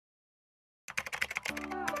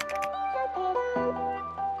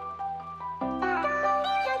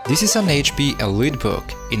This is an HP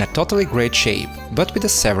EliteBook in a totally great shape, but with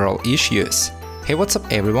several issues. Hey, what's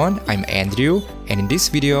up everyone, I'm Andrew, and in this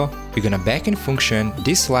video we're gonna back in function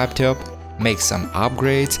this laptop, make some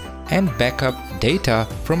upgrades and backup data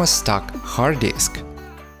from a stock hard disk.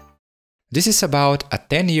 This is about a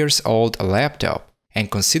 10 years old laptop, and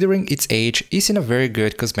considering its age is in a very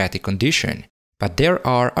good cosmetic condition, but there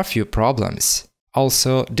are a few problems.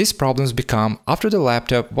 Also, these problems become after the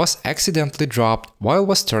laptop was accidentally dropped while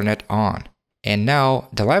was turned on. And now,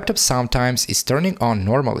 the laptop sometimes is turning on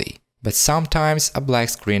normally, but sometimes a black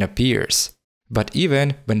screen appears. But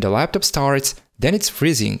even when the laptop starts, then it's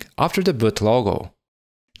freezing after the boot logo.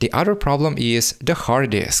 The other problem is the hard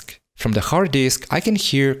disk. From the hard disk, I can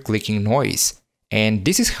hear clicking noise, and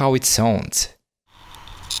this is how it sounds.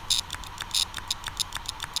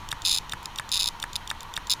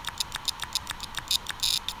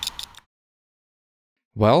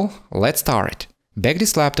 Well, let's start. Back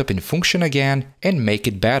this laptop in function again and make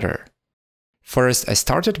it better. First, I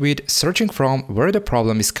started with searching from where the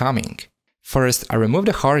problem is coming. First, I removed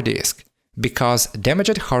the hard disk, because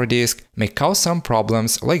damaged hard disk may cause some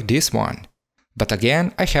problems like this one. But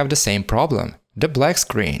again, I have the same problem, the black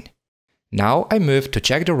screen. Now I move to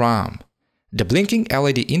check the RAM. The blinking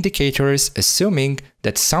LED indicators assuming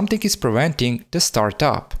that something is preventing the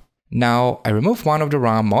startup. Now I remove one of the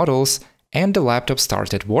RAM models and the laptop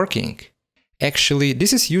started working. Actually,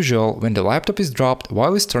 this is usual when the laptop is dropped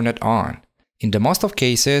while it's turned on. In the most of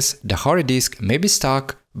cases, the hard disk may be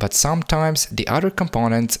stuck, but sometimes the other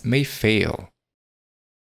components may fail.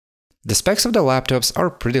 The specs of the laptops are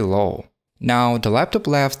pretty low. Now the laptop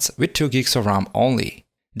left with 2 GB of RAM only.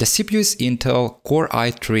 The CPU is Intel Core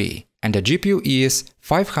i3 and the GPU is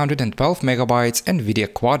 512 MB NVIDIA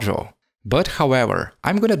Quadro. But however,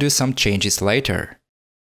 I'm gonna do some changes later.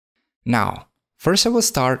 Now, first I will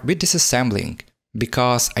start with disassembling,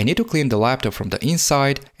 because I need to clean the laptop from the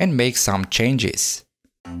inside and make some changes.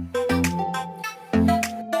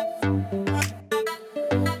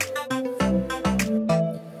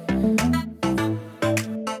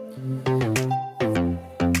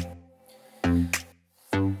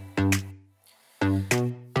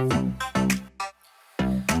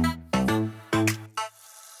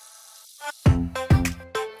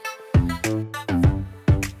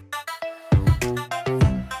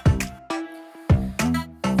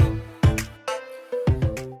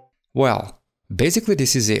 Well, basically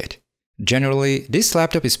this is it. Generally, this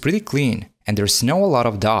laptop is pretty clean and there's not a lot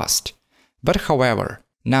of dust. But however,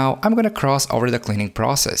 now I'm gonna cross over the cleaning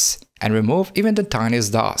process and remove even the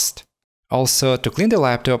tiniest dust. Also, to clean the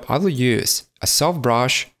laptop I will use a soft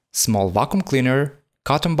brush, small vacuum cleaner,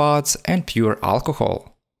 cotton buds and pure alcohol.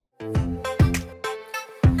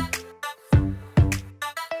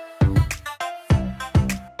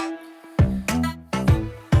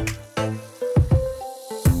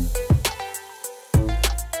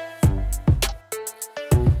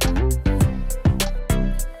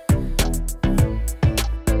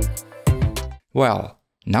 Well,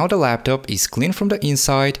 now the laptop is clean from the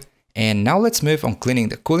inside, and now let's move on cleaning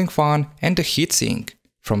the cooling fan and the heatsink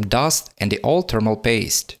from dust and the old thermal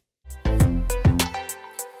paste.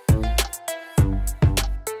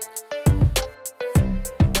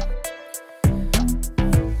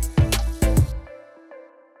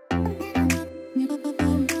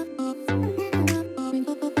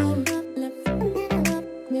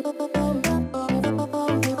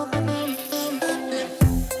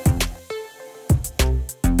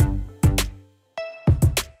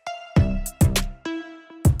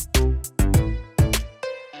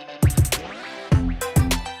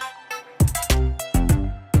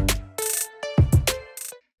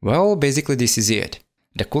 Well, basically this is it.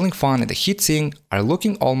 The cooling fan and the heatsink are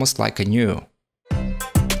looking almost like a new.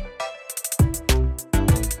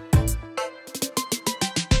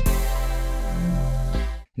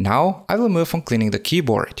 Now I will move on cleaning the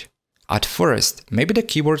keyboard. At first, maybe the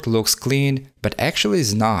keyboard looks clean, but actually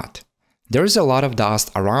is not. There is a lot of dust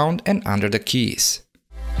around and under the keys.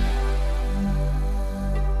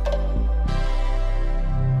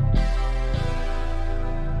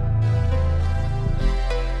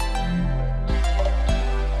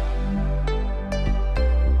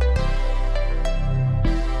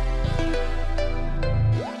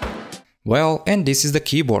 Well, and this is the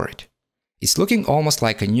keyboard. It's looking almost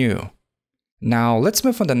like a new. Now let's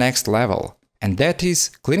move on the next level, and that is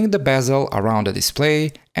cleaning the bezel around the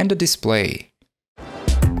display and the display.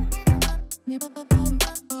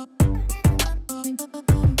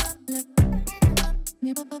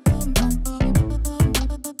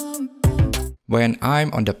 When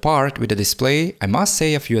I'm on the part with the display, I must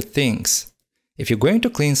say a few things. If you're going to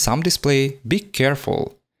clean some display, be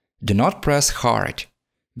careful. Do not press hard,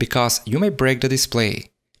 because you may break the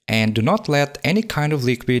display, and do not let any kind of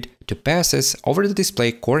liquid to passes over the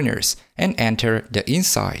display corners and enter the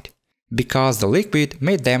inside, because the liquid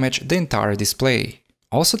may damage the entire display.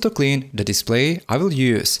 Also, to clean the display, I will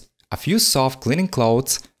use a few soft cleaning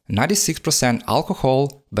cloths, 96%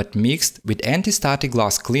 alcohol but mixed with anti-static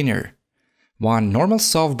gloss cleaner, one normal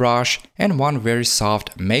soft brush and one very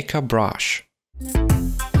soft makeup brush.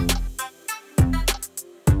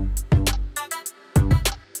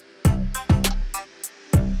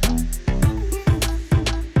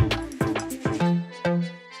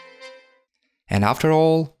 And after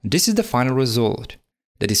all, this is the final result.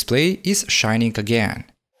 The display is shining again.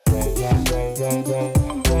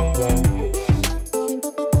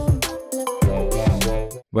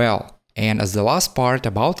 Well, and as the last part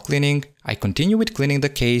about cleaning, I continue with cleaning the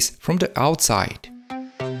case from the outside.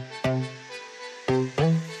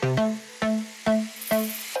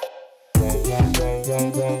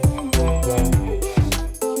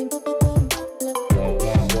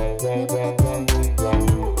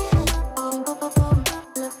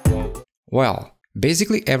 Well,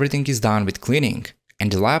 basically everything is done with cleaning, and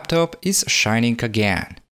the laptop is shining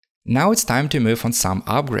again. Now it's time to move on some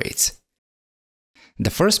upgrades. The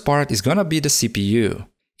first part is gonna be the CPU.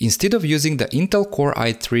 Instead of using the Intel Core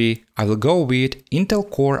i3, I will go with Intel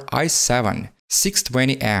Core i7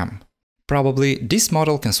 620M. Probably this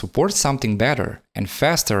model can support something better and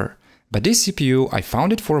faster, but this CPU I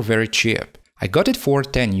found it for very cheap. I got it for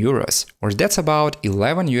 10 euros, or that's about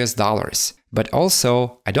 11 US dollars. But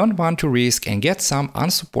also, I don't want to risk and get some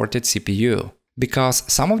unsupported CPU, because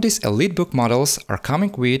some of these EliteBook models are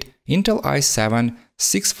coming with Intel i7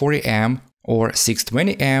 640M or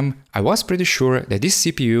 620M. I was pretty sure that this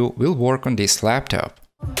CPU will work on this laptop.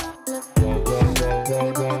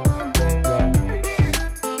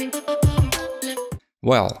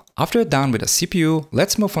 Well, after done with the CPU,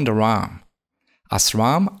 let's move on the RAM. As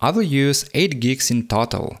RAM, I will use 8 gigs in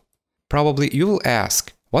total. Probably you will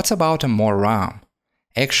ask, what's about a more RAM?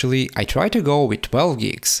 Actually, I try to go with 12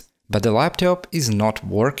 gigs, but the laptop is not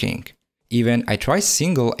working. Even I try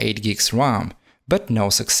single 8 gigs RAM, but no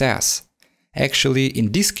success. Actually,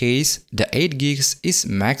 in this case, the 8 gigs is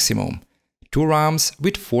maximum, 2 RAMs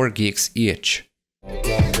with 4 gigs each.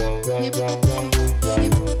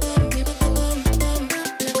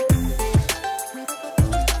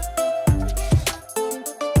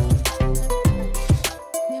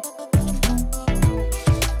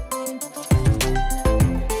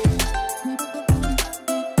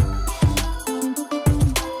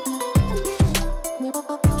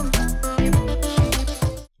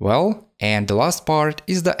 Well, and the last part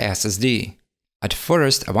is the SSD. At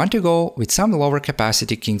first, I want to go with some lower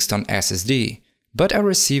capacity Kingston SSD, but I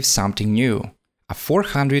received something new, a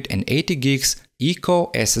 480 gigs Eco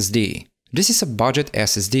SSD. This is a budget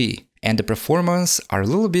SSD, and the performance are a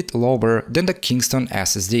little bit lower than the Kingston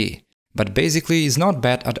SSD, but basically is not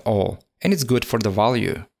bad at all, and it's good for the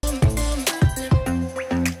value.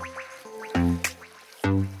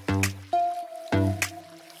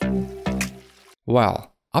 Well,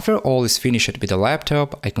 after all is finished with the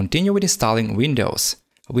laptop, I continue with installing Windows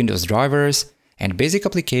drivers, and basic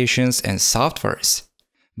applications and softwares.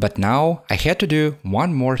 But now I had to do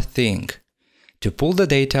one more thing, to pull the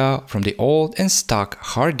data from the old and stuck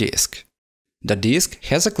hard disk. The disk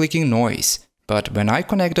has a clicking noise, but when I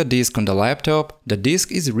connect the disk on the laptop, the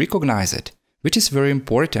disk is recognized, which is very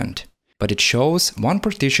important, but it shows one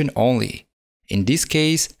partition only. In this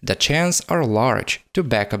case, the chances are large to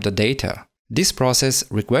back up the data. This process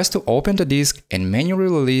requires to open the disk and manually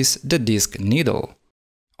release the disk needle.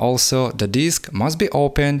 Also, the disk must be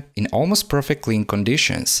opened in almost perfect clean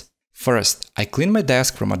conditions. First, I clean my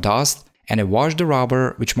desk from a dust and I wash the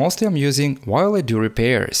rubber, which mostly I'm using while I do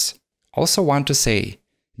repairs. Also want to say,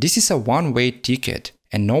 this is a one-way ticket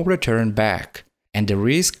and no return back, and the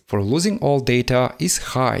risk for losing all data is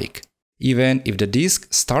high. Even if the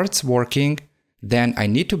disk starts working, then I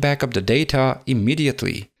need to back up the data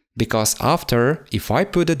immediately. Because after, if I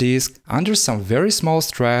put the disk under some very small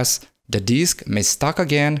stress, the disk may stuck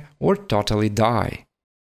again or totally die.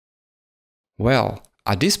 Well,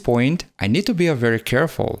 at this point, I need to be very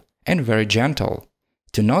careful and very gentle,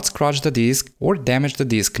 to not scratch the disk or damage the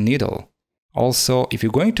disk needle. Also, if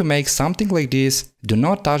you're going to make something like this, do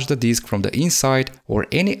not touch the disk from the inside or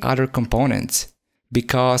any other components,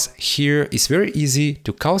 because here it's very easy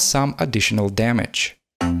to cause some additional damage.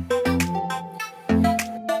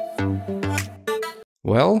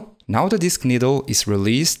 Well, now the disk needle is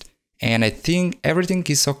released and I think everything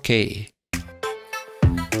is okay.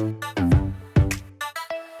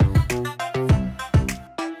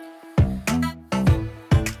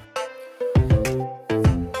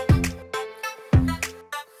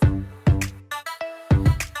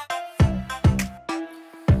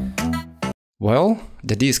 Well,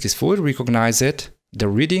 the disk is fully recognized, the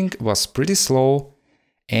reading was pretty slow,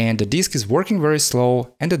 and the disk is working very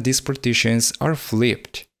slow and the disk partitions are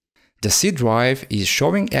flipped. The C drive is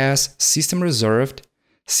showing as System Reserved.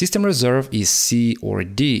 System Reserve is C or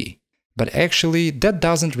D, but actually that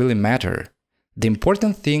doesn't really matter. The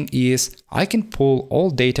important thing is I can pull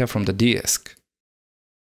all data from the disk.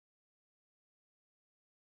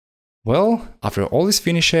 Well, after all is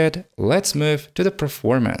finished, let's move to the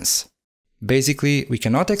performance. Basically, we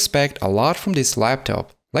cannot expect a lot from this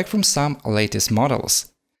laptop, like from some latest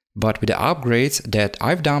models. But with the upgrades that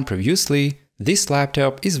I've done previously, this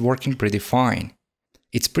laptop is working pretty fine.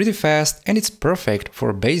 It's pretty fast and it's perfect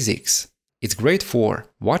for basics. It's great for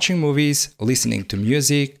watching movies, listening to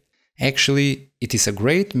music. Actually, it is a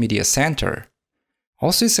great media center.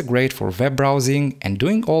 Also, it's great for web browsing and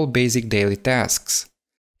doing all basic daily tasks.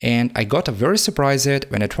 And I got very surprised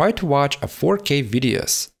when I tried to watch a 4K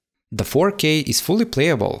videos. The 4K is fully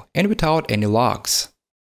playable and without any lags.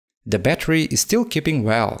 The battery is still keeping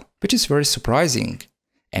well, which is very surprising.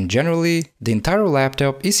 And generally, the entire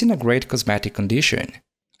laptop is in a great cosmetic condition.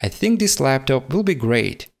 I think this laptop will be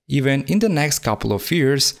great, even in the next couple of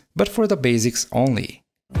years, but for the basics only.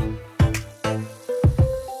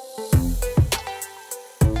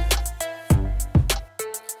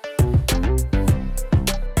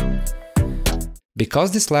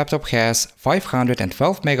 Because this laptop has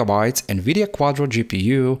 512 MB NVIDIA Quadro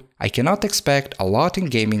GPU, I cannot expect a lot in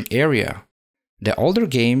gaming area. The older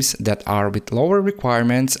games that are with lower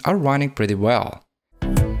requirements are running pretty well.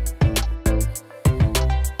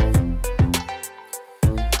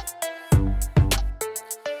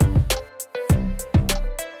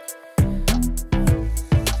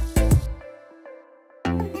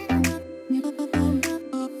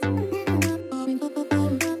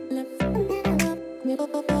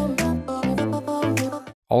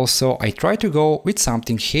 Also, I try to go with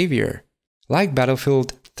something heavier, like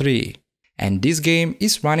Battlefield 3, and this game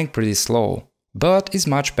is running pretty slow, but is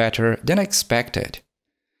much better than I expected.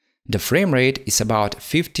 The frame rate is about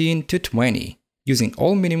 15 to 20, using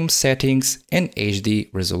all minimum settings and HD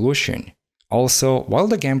resolution. Also, while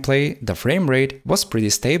the gameplay, the frame rate was pretty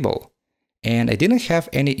stable, and I didn't have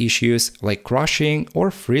any issues like crashing or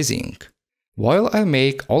freezing. While I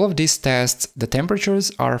make all of these tests, the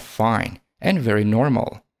temperatures are fine and very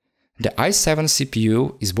normal. The i7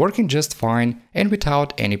 CPU is working just fine and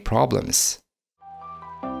without any problems.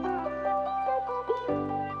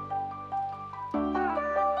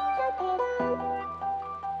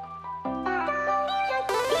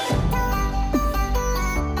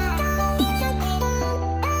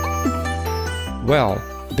 Well,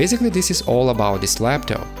 basically this is all about this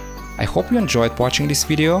laptop. I hope you enjoyed watching this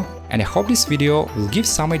video, and I hope this video will give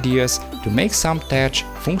some ideas to make some tech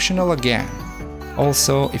functional again.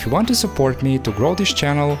 Also, if you want to support me to grow this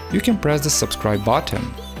channel, you can press the subscribe button.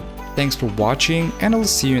 Thanks for watching and I'll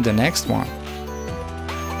see you in the next one.